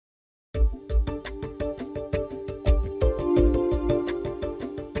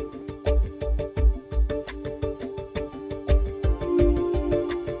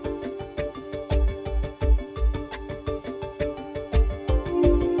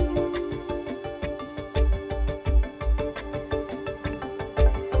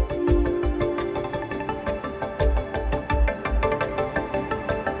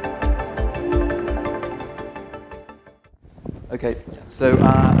Okay, so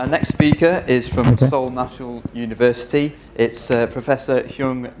our next speaker is from Seoul National University. It's Professor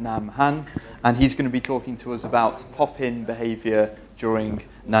Hyung Nam Han, and he's going to be talking to us about pop-in behavior during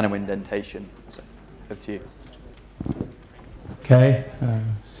nano-indentation. So, over to you. Okay,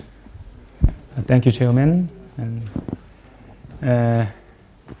 thank you, Chairman. And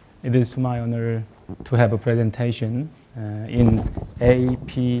it is to my honor to have a presentation in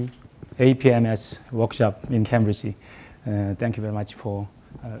APMS workshop in Cambridge. Thank you very much for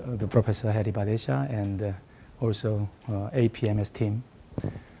the Professor Heri Badesha and also APMS team.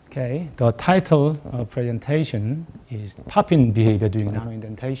 Okay, the title of presentation is Pop-in Behavior During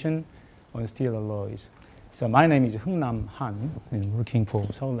Nano-indentation on Steel Alloys. So my name is Hyung Nam Han, and I'm working for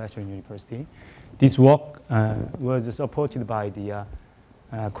Seoul National University. This work was supported by the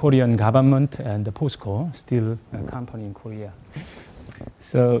Korean government and the POSCO, steel company in Korea.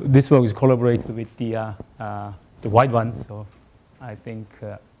 So this work is collaborated with the white one. So I think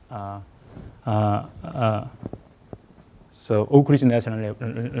so Oak Ridge National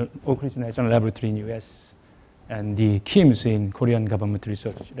Laboratory in US and the KIMS in Korean Government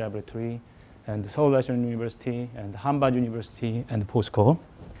Research Laboratory and the Seoul National University and Hanbad University and POSCO.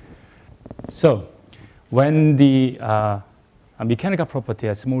 So when the mechanical property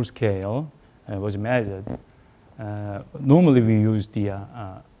at small scale was measured, normally we use the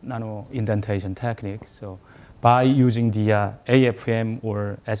nano-indentation technique. So by using the AFM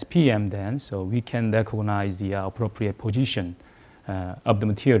or SPM then, so we can recognize the appropriate position of the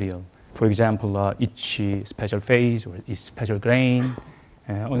material. For example, each special phase or each special grain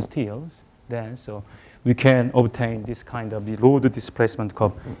on steels. Then, so we can obtain this kind of the load displacement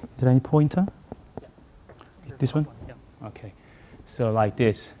curve. Is there any pointer? Yeah. This one? Yeah. Okay. So like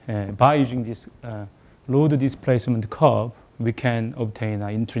this, by using this load displacement curve, we can obtain an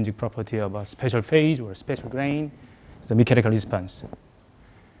intrinsic property of a special phase or a special grain, the mechanical response.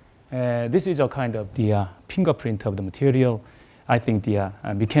 This is a kind of the fingerprint of the material. I think the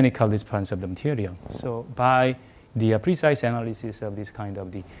mechanical response of the material. So by the precise analysis of this kind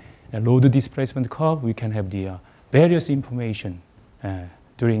of the load displacement curve, we can have the various information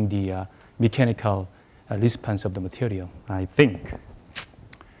during the mechanical response of the material, I think.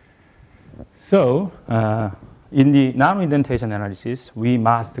 So in the nano-indentation analysis, we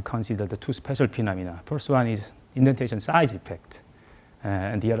must consider the two special phenomena. First one is indentation size effect,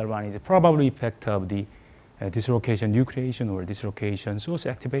 and the other one is probably effect of the dislocation nucleation or dislocation source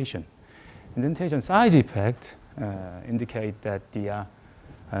activation. Indentation size effect indicate that the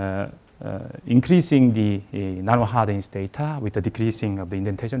increasing the nano-hardness data with the decreasing of the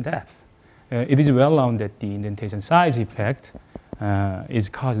indentation depth. It is well known that the indentation size effect is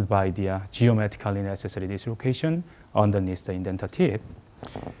caused by the geometrically necessary dislocation underneath the indenter tip.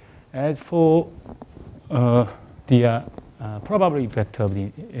 As for the probable effect of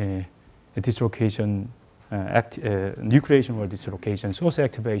the dislocation, nucleation or dislocation source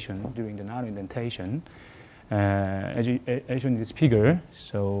activation during the nano-indentation, as shown in this figure,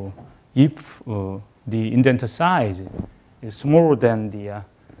 so if the indenter size is smaller than the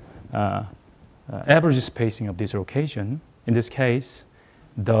average spacing of dislocation, in this case,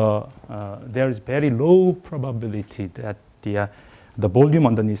 there is very low probability that the volume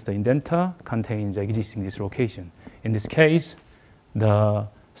underneath the indenter contains existing dislocation. In this case, the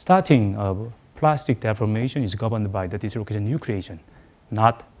starting of plastic deformation is governed by the dislocation nucleation,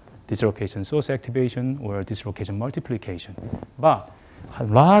 not dislocation source activation or dislocation multiplication. But a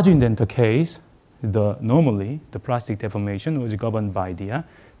large indenter case, normally the plastic deformation was governed by the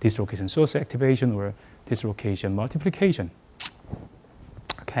dislocation source activation or dislocation multiplication.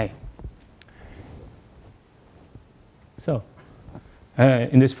 Okay. So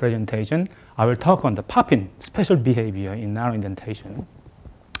in this presentation, I will talk on the pop-in special behavior in nano-indentation.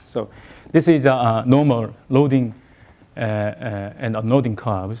 So this is a normal loading and unloading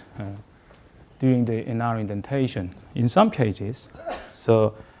curves during the nano-indentation. In some cases,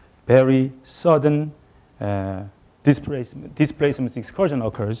 so very sudden displacement excursion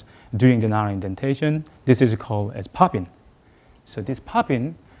occurs during the nano-indentation. This is called as pop-in. So this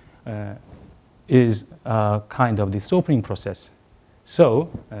pop-in is kind of the softening process. So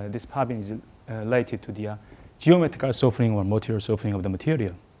this pop-in is related to the geometrical softening or material softening of the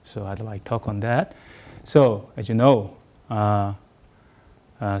material. So I'd like to talk on that. So as you know,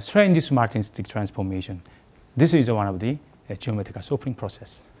 strain-induced martensitic transformation. This is one of the geometrical softening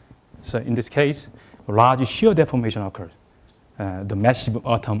process. So in this case, large shear deformation occurs. The massive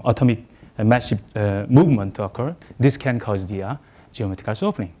atomic massive movement occur. This can cause the geometrical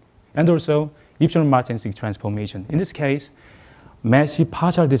softening. And also epsilon martensitic transformation. In this case, massive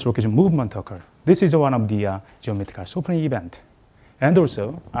partial dislocation movement occur. This is one of the geometrical softening event. And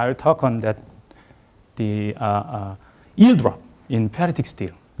also, I'll talk on that the yield drop in ferritic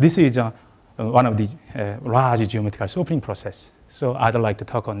steel. This is one of the large geometrical softening process. So I'd like to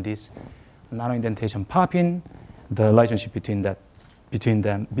talk on this nano-indentation popping, the relationship between the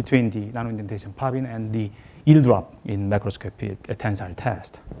nano-indentation popping and the yield drop in macroscopic tensile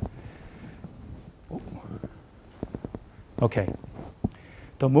test. Okay.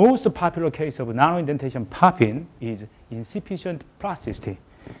 The most popular case of nano-indentation popping is insufficient plasticity.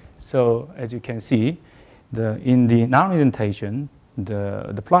 So as you can see, in the nano-indentation,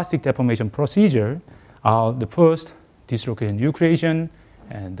 the plastic deformation procedure are the first dislocation nucleation,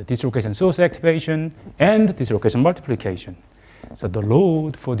 and the dislocation source activation, and dislocation multiplication. So the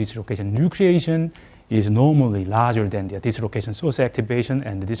load for dislocation nucleation is normally larger than the dislocation source activation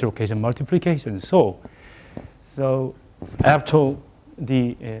and the dislocation multiplication. So after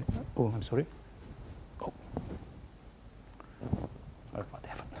the, I'm sorry. Oh. What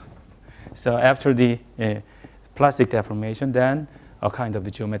happened? So after the plastic deformation, then a kind of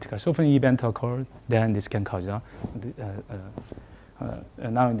the geometrical softening event occurred, then this can cause a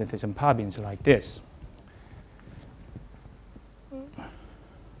nano-indentation poppings like this.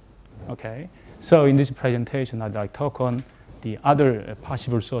 Okay, so in this presentation, I'd like to talk on the other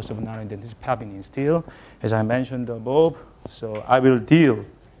possible source of nano-indentation popping in steel. As I mentioned above, so I will deal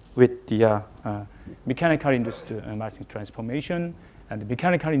with the mechanical induced martensite transformation and the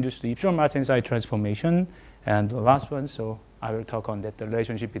mechanical induced epsilon martensite transformation. And the last one, so I will talk on that the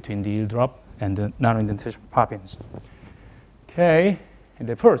relationship between the yield drop and the nano-indentation poppings. Okay, and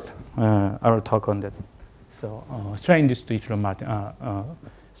the first, I will talk on that. So strain-induced epsilon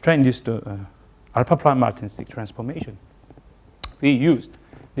strain-induced alpha prime martensitic transformation. We used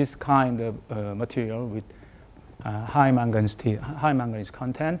this kind of material with high manganese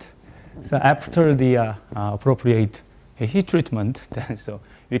content. So after the appropriate heat treatment, then so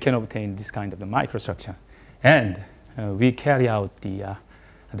we can obtain this kind of the microstructure. And we carry out the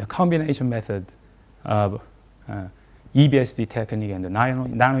combination method of EBSD technique and the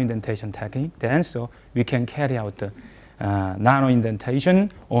nano-indentation technique. Then so we can carry out the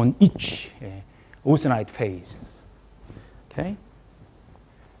nano-indentation on each austenite phase. Okay.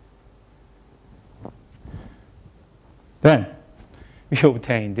 Then we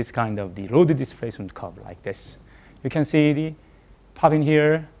obtain this kind of the load-displacement curve like this. You can see the popping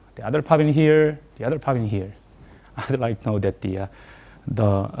here, the other popping here, the other popping here. I'd like to know that the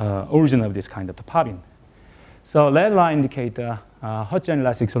origin of this kind of the popping. So red line indicate the Hutchinson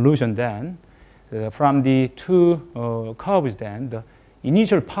elastic solution. Then from the two curves, then the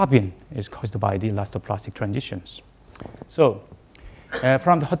initial popping is caused by the elastoplastic transitions. So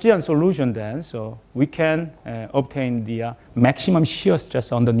from the Hutchinson solution, then so we can obtain the maximum shear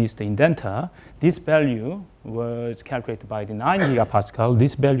stress underneath the indenter. This value was calculated by the 9 gigapascal.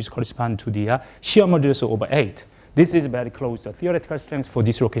 This value corresponds to the shear modulus over 8. This is very close to the theoretical strength for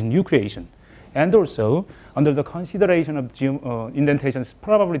dislocation nucleation. And also, under the consideration of indentation's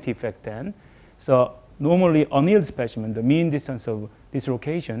probability effect, then, so normally on yield specimen, the mean distance of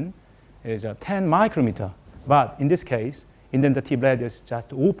dislocation is 10 micrometer. But in this case, indenter tip radius is just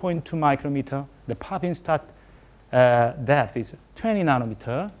 0.2 micrometer. The popping start depth is 20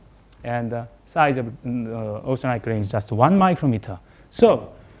 nanometer, and the size of austenite grain is just 1 micrometer.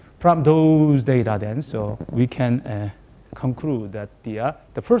 So from those data, then, so we can conclude that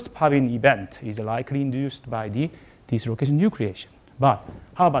the first popping event is likely induced by the dislocation nucleation. But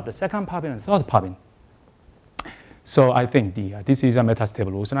how about the second popping and third popping? So I think this is a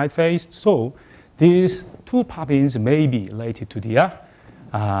metastable austenite phase. So these two poppings may be related to the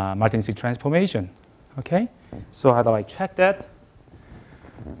martensitic transformation. Okay, so how do I check that?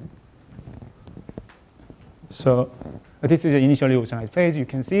 So this is the initially austenite phase. You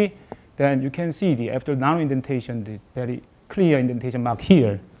can see. Then you can see after nano-indentation, the very clear indentation mark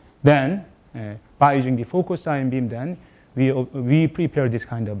here. Then by using the focus ion beam, then we prepare this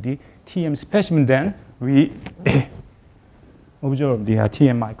kind of the TM specimen. Then we observe the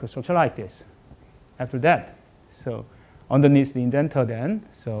TM microstructure like this. After that, so underneath the indenter, then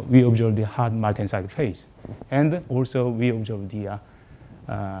so we observe the hard martensite phase, and also we observe the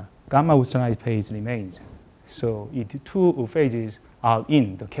gamma austenite phase remains. So two phases are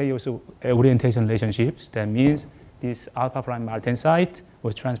in the chaos orientation relationships. That means this alpha prime martensite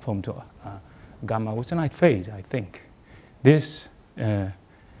was transformed to gamma austenite phase, I think. This,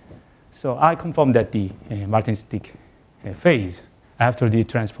 so I confirm that the martensitic phase after the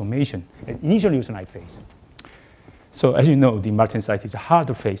transformation, initially austenite phase. So as you know, the martensite is a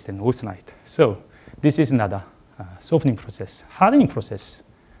harder phase than austenite. So this is another softening process, hardening process,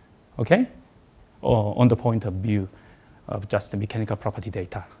 okay? Or on the point of view of just the mechanical property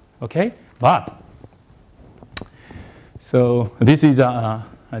data. Okay, but so this is the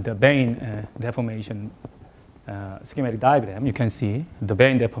vein deformation schematic diagram. You can see the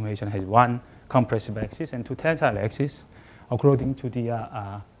vein deformation has one compressive axis and two tensile axes. According to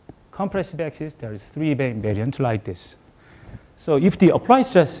the compressive axis, there is three vein variants like this. So if the applied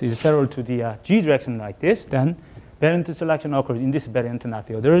stress is parallel to the G direction like this, then variant selection occurs in this variant, not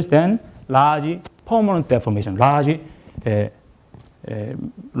the others. Then large permanent deformation, large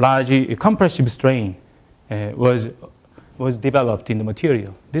compressive strain was developed in the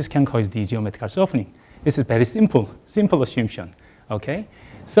material. This can cause the geometrical softening. This is very simple assumption. Okay,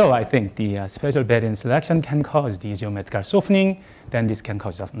 so I think the special variant selection can cause the geometrical softening. Then this can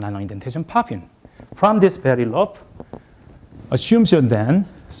cause a nano-indentation pop-in. From this very rough assumption, then,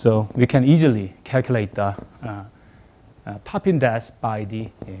 so we can easily calculate the pop-in depth by the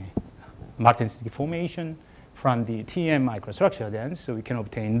martensitic formation from the TM microstructure. Then, so we can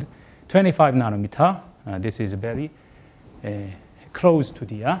obtain 25 nanometer. This is very close to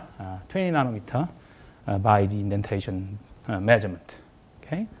the 20 nanometer by the indentation measurement.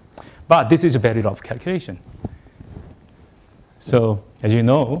 Okay, but this is a very rough calculation. So, as you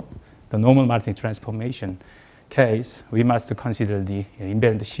know, the normal martensitic transformation case, we must consider the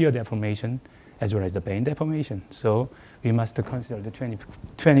invariant shear deformation as well as the vein deformation. So we must consider the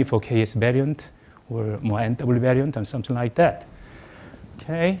 24Ks variant or more NW variant and something like that.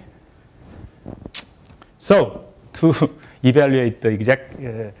 Okay. So to evaluate the exact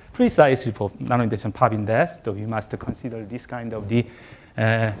precisely for nano-indentation pop-in depth, so we must consider this kind of the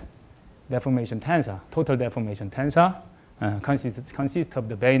deformation tensor, total deformation tensor. Consists of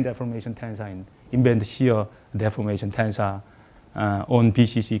the vein deformation tensor and invariant shear deformation tensor on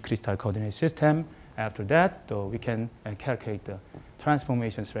BCC crystal coordinate system. After that, so we can calculate the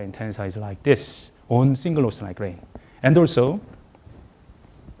transformation strain tensor is like this on single austenite grain. And also,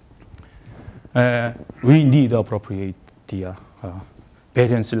 we need appropriate the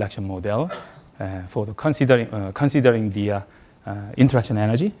variance selection model for the considering the interaction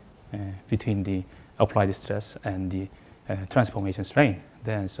energy between the applied stress and the transformation strain.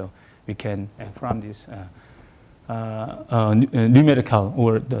 Then, so we can, from this numerical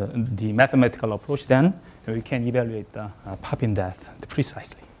or the mathematical approach, then we can evaluate the pop-in depth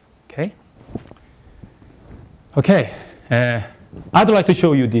precisely. Okay. Okay. I'd like to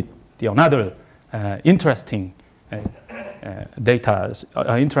show you the another interesting data,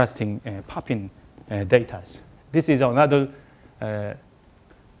 interesting pop-in data. This is another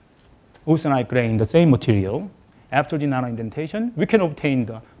austenite grain, the same material. After the nano-indentation, we can obtain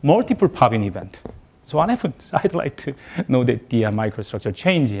the multiple pop-in event. So what happens? I'd like to know that the microstructure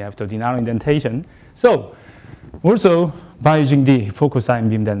change after the nano-indentation. So also by using the focused ion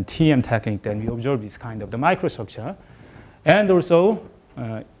beam then TM technique, then we observe this kind of the microstructure. And also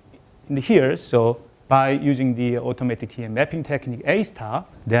in here, so by using the automatic TM mapping technique A star,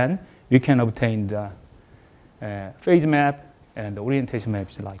 then we can obtain the phase map and the orientation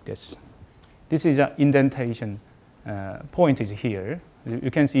maps like this. This is an indentation point is here.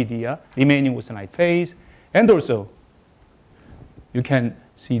 You can see the remaining austenite phase, and also you can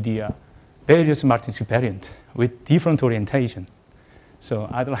see the various martensitic variant with different orientation. So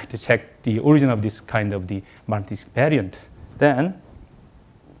I'd like to check the origin of this kind of the martensitic variant. Then,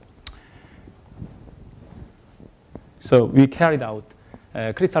 so we carried out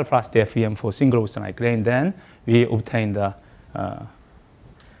crystal plastic FEM for single austenite grain. Then we obtained a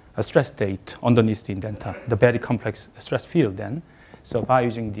stress state underneath the indenter, the very complex stress field. Then, so by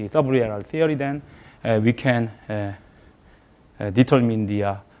using the WRL theory, then we can determine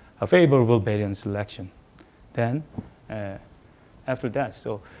the favorable variance selection. Then, after that,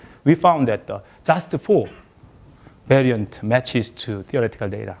 so we found that just 4 variant matches to theoretical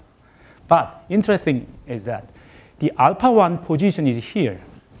data. But interesting is that the alpha 1 position is here.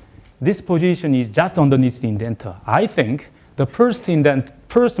 This position is just underneath the indenter. I think the first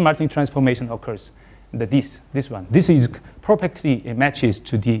martensitic transformation occurs in this one. This is perfectly matches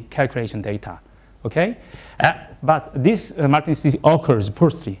to the calculation data. Okay, but this martensite occurs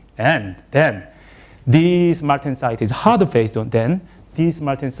firstly, and then this martensite is hard phased on. Then this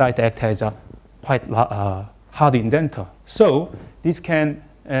martensite acts as a quite hard indenter. So this can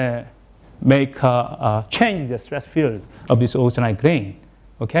make change the stress field of this austenite grain.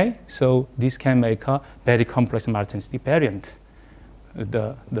 Okay, so this can make a very complex martensitic variant.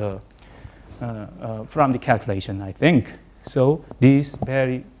 From the calculation, I think. So this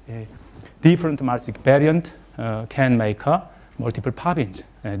very different martensitic variant can make multiple pop-ins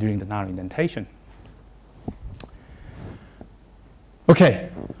during the nano-indentation. Okay,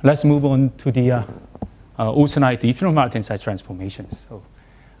 let's move on to the austenite to epsilon martensite transformations. So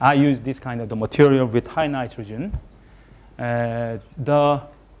I use this kind of the material with high nitrogen. The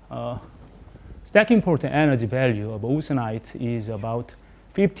stacking port energy value of austenite is about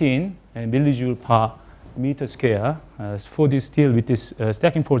 15 millijoule per meter square. For this steel with this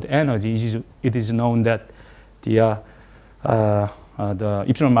stacking port energy, it is known that the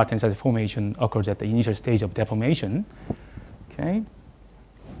epsilon martensite formation occurs at the initial stage of deformation. Okay.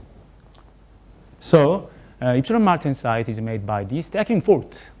 So epsilon martensite is made by the stacking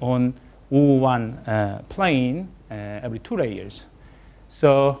fault on O1 plane every 2 layers.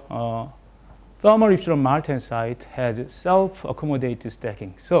 So thermal epsilon martensite has self-accommodated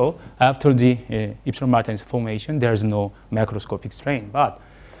stacking. So after the epsilon martensite formation, there is no macroscopic strain. But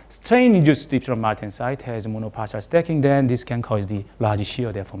strain-induced epsilon martensite has monopartial stacking. Then this can cause the large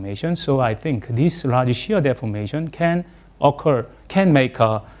shear deformation. So I think this large shear deformation can make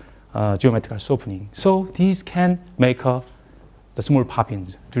a geometrical softening. So these can make the small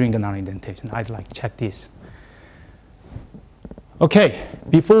pop-ins during the nano-indentation. I'd like to check this. Okay,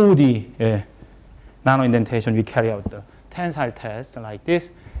 before the nano-indentation, we carry out the tensile test like this.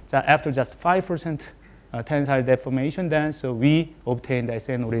 So after just 5% tensile deformation, then so we obtain the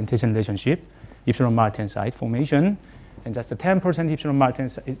SN orientation relationship, epsilon martensite formation, and just a 10% epsilon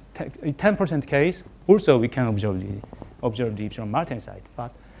martensite, 10% case, also we can observe the epsilon martensite.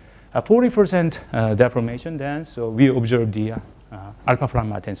 But 40% deformation, then so we observe the alpha flat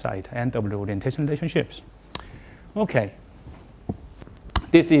martensite and double orientation relationships. Okay.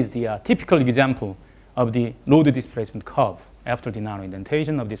 This is the typical example of the load displacement curve after the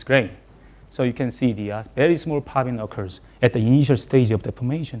nano-indentation of this grain. So you can see the very small pop-in occurs at the initial stage of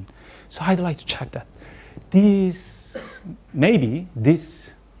deformation. So I'd like to check that. Maybe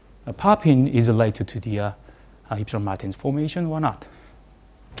this pop-in is related to the epsilon martens formation or not.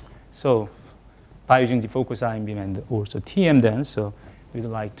 So by using the focus ion beam and also TM then, so we'd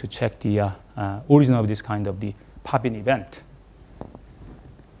like to check the origin of this kind of the pop-in event.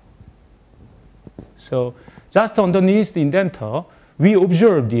 So just underneath the indenter, we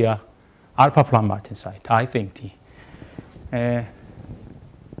observe the alpha flat martensite, I think.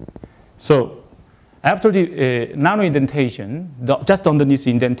 So after the nano-indentation, just underneath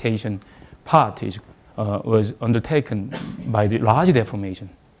the indentation part was undertaken by the large deformation.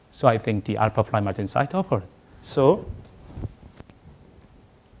 So I think the alpha flat martensite occurred. So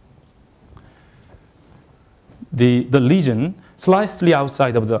the lesion slightly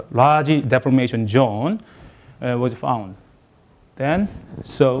outside of the large deformation zone was found. Then,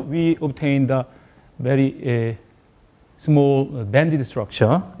 so we obtained a very small banded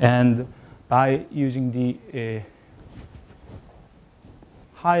structure, and by using the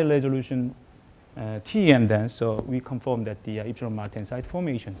high resolution TEM then, so we confirm that the epsilon martensite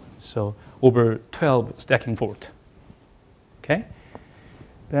formation, so over 12 stacking fault. Okay?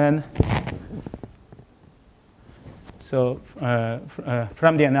 Then, so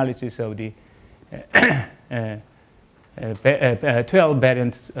from the analysis of the 12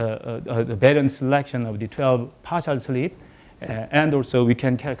 variants, the variant selection of the 12 partial slip, and also we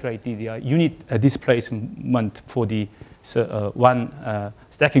can calculate the unit displacement for the one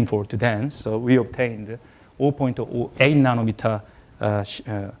stacking fault then. So we obtained 0.08 nanometer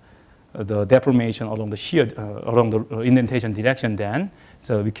the deformation along the shear, along the indentation direction then.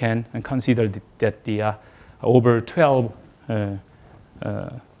 So we can consider that the over 12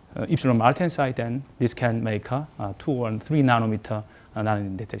 epsilon martensite, then this can make a 2 or 3 nanometer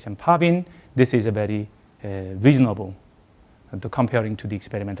nano-indentation pop-in. This is a very reasonable comparing to the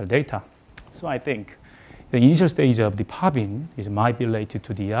experimental data. So I think the initial stage of the pop-in might be related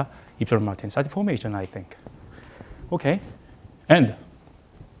to the epsilon martensite formation, I think. Okay, and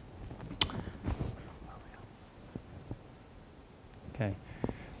okay,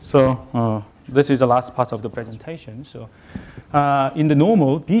 so this is the last part of the presentation. So in the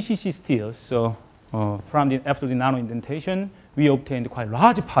normal BCC steel, so after the nano-indentation, we obtained quite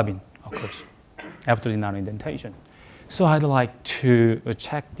large pop-in occurs after the nano-indentation. So I'd like to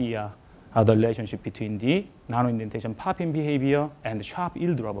check the relationship between the nano-indentation pop-in behavior and the sharp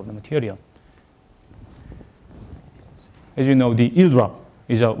yield drop of the material. As you know, the yield drop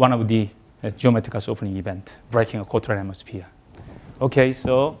is one of the geometrical softening event, breaking a quarter atmosphere. Okay,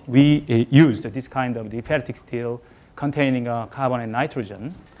 so we used this kind of the ferritic steel containing carbon and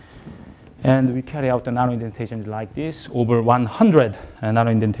nitrogen, and we carry out the nano-indentation like this, over 100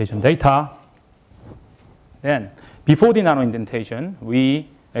 nano-indentation data. Then, before the nano-indentation, we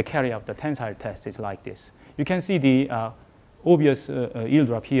carry out the tensile test like this. You can see the obvious yield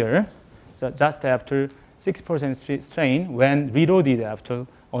drop here. So just after 6% strain, when reloaded after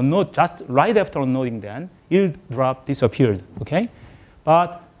unload, just right after unloading, then yield drop disappeared. Okay,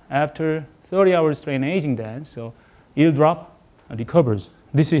 but after 30 hours strain aging, then so yield drop recovers.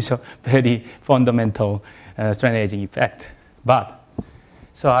 This is a very fundamental strain aging effect. But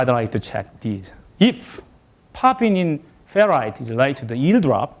so I'd like to check these. If popping in ferrite is related to the yield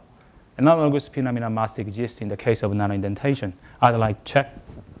drop, analogous phenomena must exist in the case of nano-indentation. I'd like to check.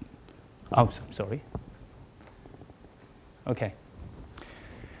 Oh, sorry. Okay.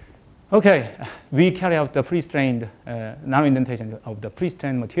 Okay, we carry out the pre-strained nano-indentation of the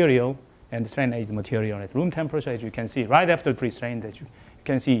pre-strained material and strain-aged material at room temperature. As you can see, right after pre-strained, you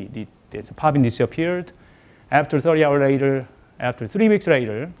can see the popping disappeared. After 30 hours later, after 3 weeks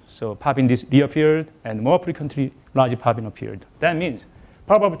later, so popping reappeared, and more frequently large popping appeared. That means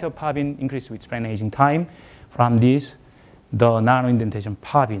probability of popping increased with strain aging time. From this, the nano-indentation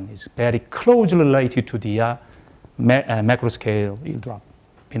popping is very closely related to the macro scale yield drop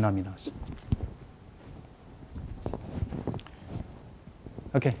phenomena.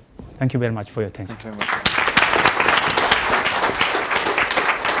 Okay, thank you very much for your attention. Thank you very much.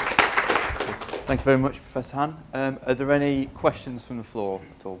 Thank you very much, Professor Han. Are there any questions from the floor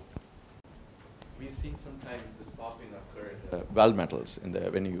at all? We've seen sometimes this popping occur in valve metals.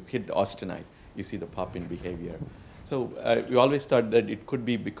 When you hit the austenite, you see the pop-in behavior. So we always thought that it could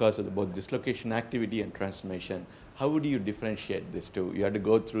be because of both dislocation activity and transformation. How would you differentiate these two? You had to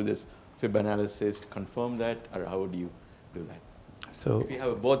go through this Fib analysis to confirm that, or how would you do that? So if you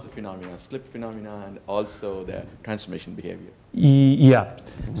have both the phenomena, slip phenomena, and also the transformation behavior. Yeah.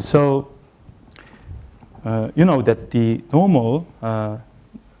 So you know that the normal,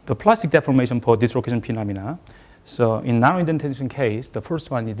 the plastic deformation for dislocation phenomena. So in nano-indentation case, the first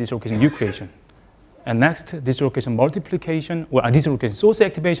one is dislocation nucleation. And next, dislocation multiplication, well, dislocation source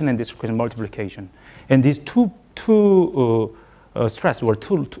activation and dislocation multiplication. And these two stress or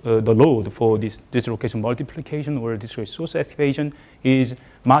the load for this dislocation multiplication or dislocation source activation is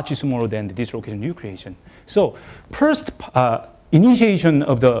much smaller than the dislocation nucleation. So first initiation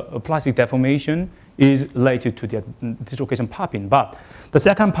of the plastic deformation is related to the dislocation popping, but the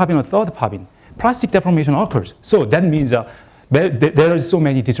second popping or third popping, plastic deformation occurs. So that means there are so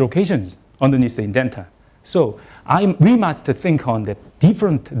many dislocations underneath the indenter. So we must think on the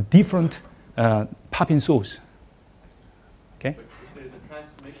different popping source. Okay. But there is a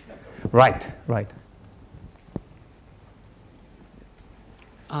transformation occurring. Right.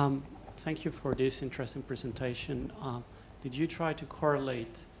 Thank you for this interesting presentation. Did you try to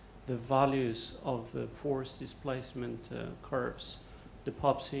correlate the values of the force displacement curves, the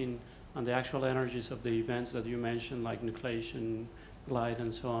pops in, and the actual energies of the events that you mentioned, like nucleation, glide,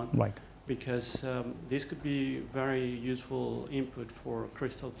 and so on? Right. Because this could be very useful input for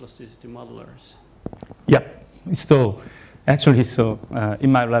crystal plasticity modelers. Yeah. So actually,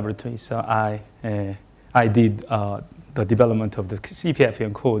 in my laboratory, so I did the development of the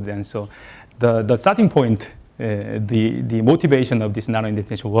CPFM code, and so the starting point, the motivation of this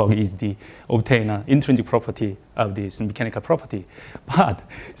nano-indentation work is the obtain an intrinsic property of this mechanical property. But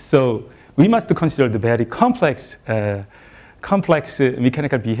so we must consider the very complex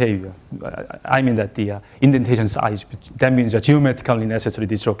mechanical behavior. I mean that the indentation size, that means the geometrically necessary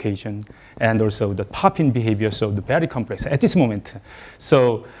dislocation, and also the popping behavior, so the very complex at this moment.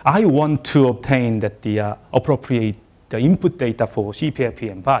 So I want to obtain that the appropriate input data for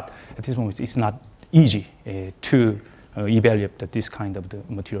CPFM, but at this moment it's not easy to evaluate this kind of the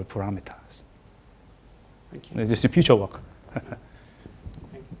material parameters. Thank you. This is future work.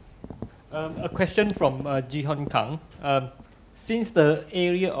 A question from Ji-Hon Kang. Since the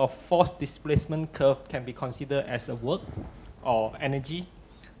area of force displacement curve can be considered as a work or energy,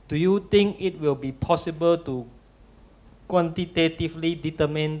 do you think it will be possible to quantitatively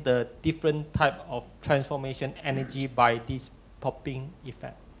determine the different type of transformation energy by this popping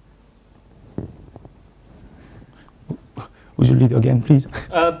effect? Would you read again, please?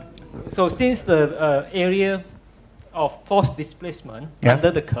 So since the area of force displacement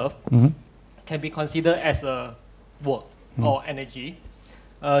under the curve can be considered as a work or energy,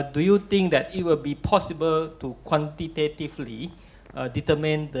 do you think that it will be possible to quantitatively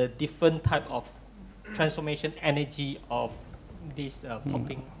determine the different type of transformation energy of this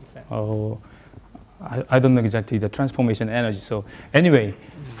popping effect? Oh, I don't know exactly the transformation energy. So anyway,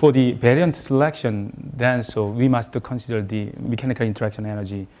 for the variant selection, then so we must consider the mechanical interaction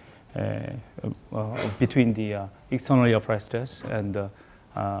energy between the externally applied stress and the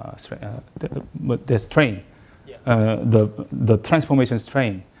strain, the transformation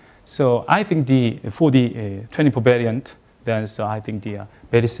strain. So I think for the 24 variant, then so I think the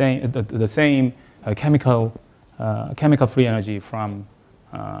same chemical free energy from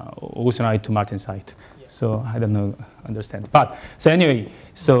austenite to martensite. Yeah. So I don't know, understand. But so anyway,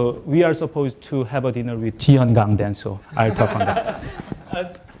 so we are supposed to have a dinner with Ji Gang then, so I'll talk on that.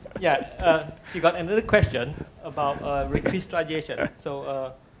 She got another question about recrystallization.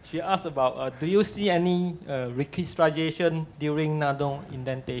 So she asked about, do you see any recrystallization during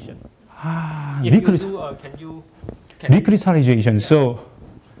nano-indentation? If you do, can you? Recrystallization. Yeah. So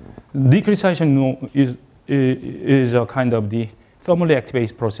recrystallization is a kind of the thermally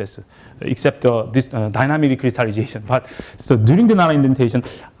activated process, except this dynamic recrystallization. But so during the nano-indentation,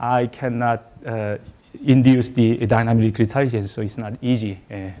 I cannot induce the dynamic recrystallization, so it's not easy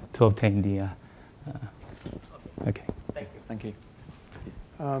to obtain the. Okay. Thank you.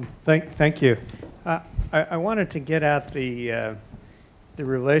 Thank you. Thank you. I wanted to get at the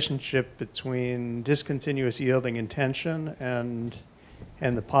relationship between discontinuous yielding in tension and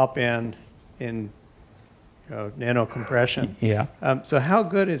the pop-in nano compression. Yeah. So how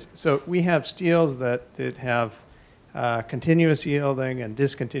good is, so we have steels that have continuous yielding and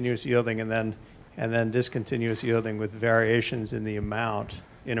discontinuous yielding, and then discontinuous yielding with variations in the amount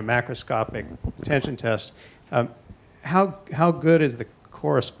in a macroscopic tension test. How good is the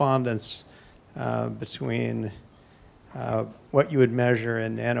correspondence between what you would measure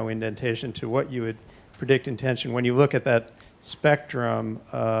in nano-indentation to what you would predict in tension when you look at that spectrum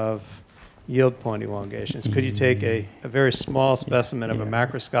of yield point elongations? Could you take a very small specimen of a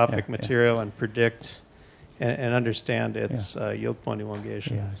macroscopic material and predict and understand its yield point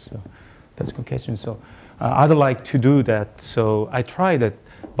elongation? Yeah, so that's a good question. So I'd like to do that. So I tried it,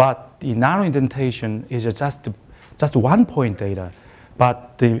 but the nano-indentation is just 1 point data.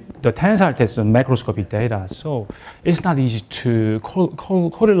 But the tensile test is macroscopic data, so it's not easy to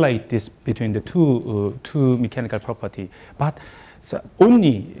correlate this between the two mechanical property. But the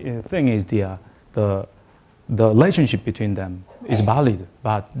only thing is the relationship between them is valid.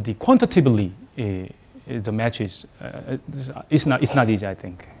 But the quantitatively the match is it's not easy, I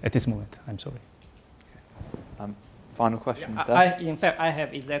think, at this moment. I'm sorry. Final question. In fact, I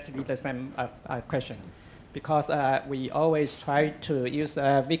have exactly the same question. Because we always try to use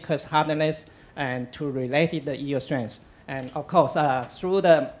viscous hardness and to relate it the yield strength. And of course, through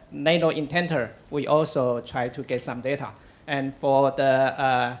the nano-intenter, we also try to get some data. And for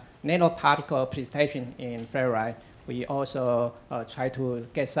the nanoparticle precipitation in ferrite, we also try to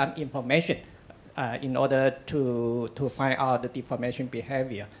get some information in order to find out the deformation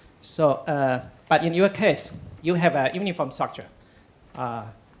behavior. So, but in your case, you have a uniform structure.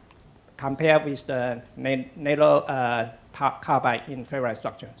 Compared with the nano carbide in ferrite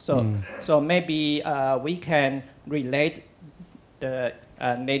structure. So, so maybe we can relate the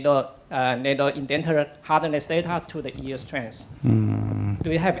nano-indenter hardness data to the yield strength. Do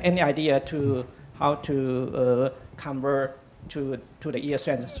you have any idea to how to convert to the yield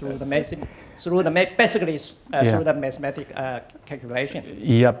strength through the through the mathematic calculation?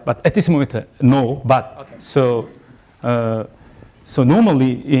 Yeah, but at this moment, no. But okay. So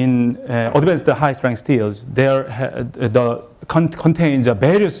normally in advanced high-strength steels, contains a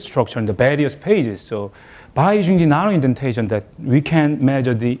various structure in the various pages. So by using the nano-indentation, that we can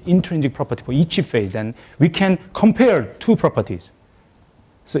measure the intrinsic property for each phase, then we can compare two properties.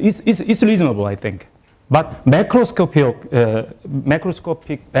 So it's reasonable, I think. But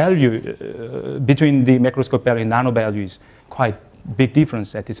macroscopic value between the macroscopic value and nano value is quite big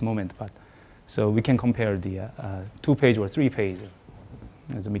difference at this moment. But so we can compare the 2-page or 3-page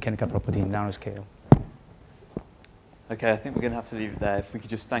as a mechanical property in nanoscale. Okay, I think we're going to have to leave it there. If we could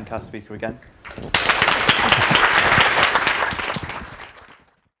just thank our speaker again.